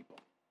people.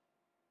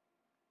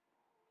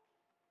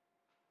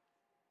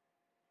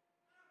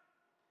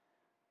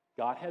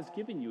 God has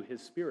given you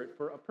his Spirit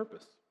for a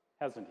purpose,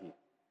 hasn't he?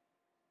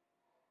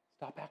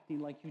 Stop acting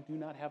like you do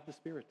not have the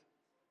Spirit.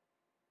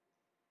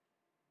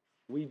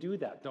 We do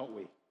that, don't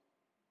we?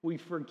 We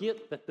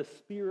forget that the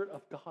Spirit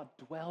of God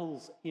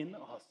dwells in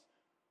us.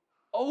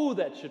 Oh,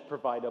 that should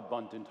provide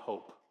abundant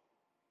hope.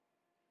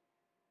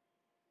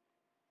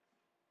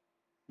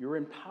 You're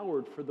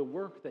empowered for the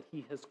work that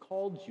he has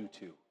called you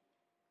to.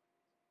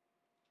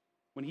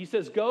 When he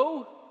says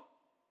go,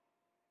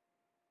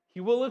 he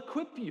will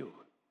equip you.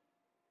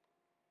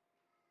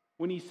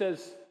 When he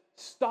says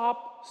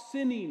stop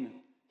sinning,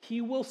 he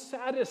will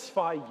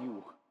satisfy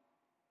you.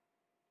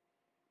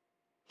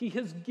 He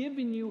has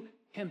given you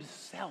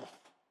himself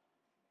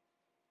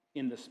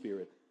in the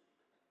Spirit.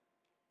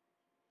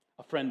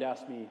 A friend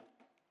asked me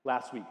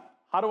last week,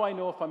 how do I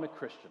know if I'm a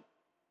Christian?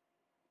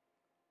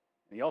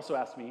 And he also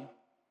asked me,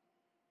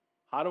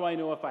 how do I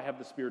know if I have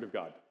the Spirit of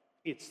God?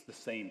 It's the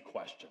same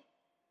question.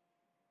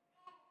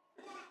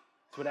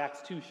 That's what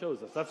Acts 2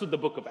 shows us. That's what the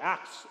book of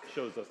Acts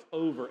shows us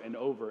over and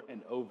over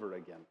and over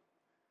again.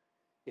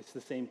 It's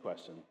the same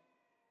question.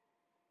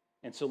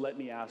 And so let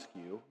me ask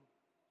you,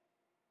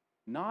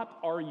 not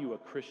are you a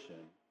Christian,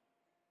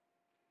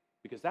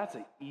 because that's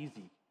an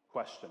easy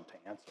question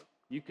to answer.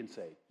 You can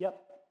say,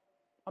 yep,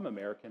 I'm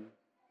American.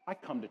 I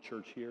come to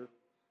church here.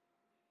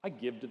 I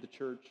give to the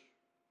church.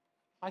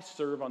 I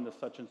serve on the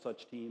such and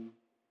such team.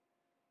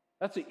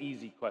 That's an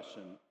easy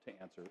question to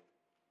answer.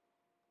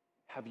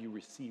 Have you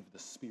received the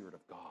Spirit of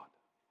God?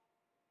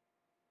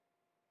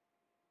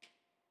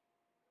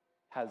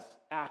 Has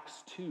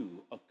Acts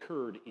 2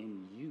 occurred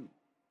in you?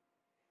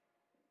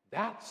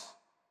 That's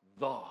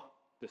the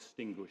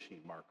distinguishing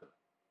marker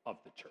of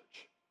the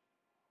church.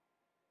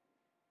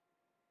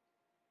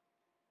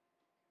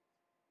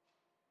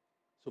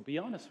 So be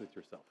honest with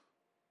yourself.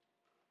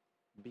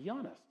 Be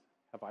honest.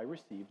 Have I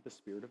received the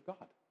Spirit of God?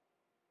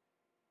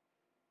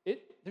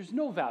 There's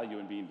no value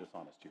in being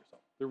dishonest to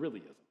yourself. There really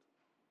isn't.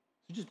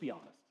 So just be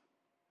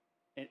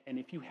honest. And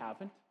if you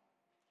haven't,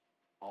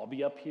 I'll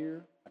be up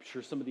here. I'm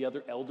sure some of the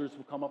other elders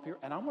will come up here,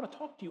 and I want to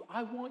talk to you.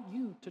 I want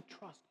you to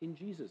trust in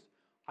Jesus.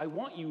 I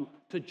want you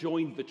to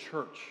join the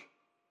church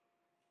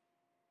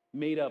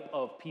made up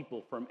of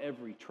people from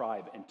every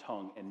tribe and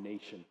tongue and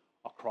nation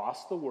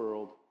across the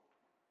world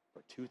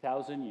for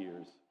 2,000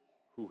 years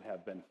who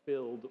have been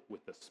filled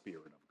with the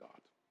Spirit of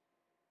God.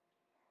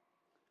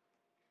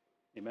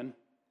 Amen?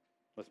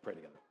 Let's pray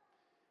together.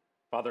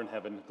 Father in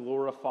heaven,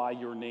 glorify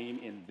your name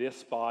in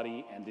this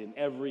body and in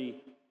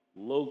every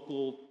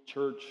local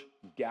church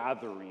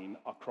gathering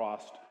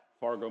across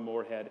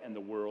Fargo-Moorhead and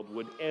the world.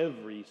 Would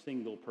every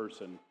single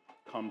person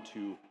come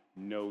to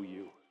know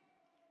you.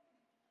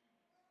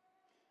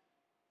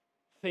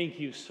 Thank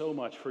you so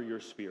much for your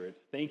Spirit.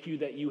 Thank you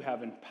that you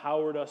have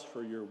empowered us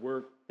for your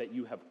work, that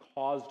you have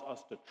caused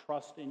us to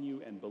trust in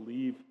you and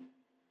believe.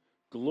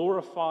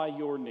 Glorify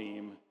your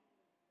name,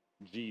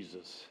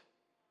 Jesus,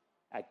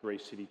 at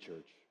Grace City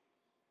Church.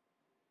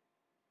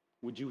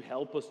 Would you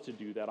help us to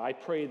do that? I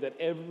pray that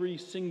every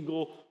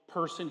single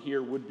person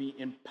here would be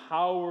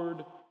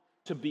empowered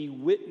to be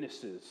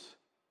witnesses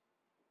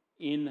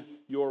in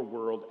your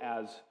world,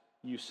 as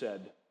you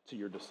said to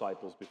your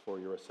disciples before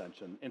your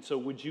ascension. And so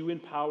would you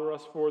empower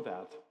us for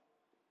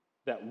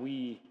that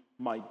we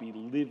might be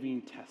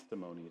living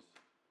testimonies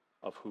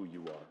of who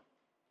you are.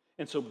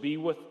 And so be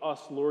with us,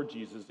 Lord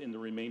Jesus, in the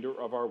remainder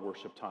of our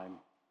worship time.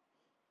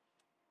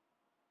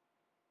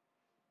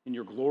 In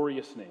your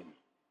glorious name,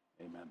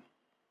 amen.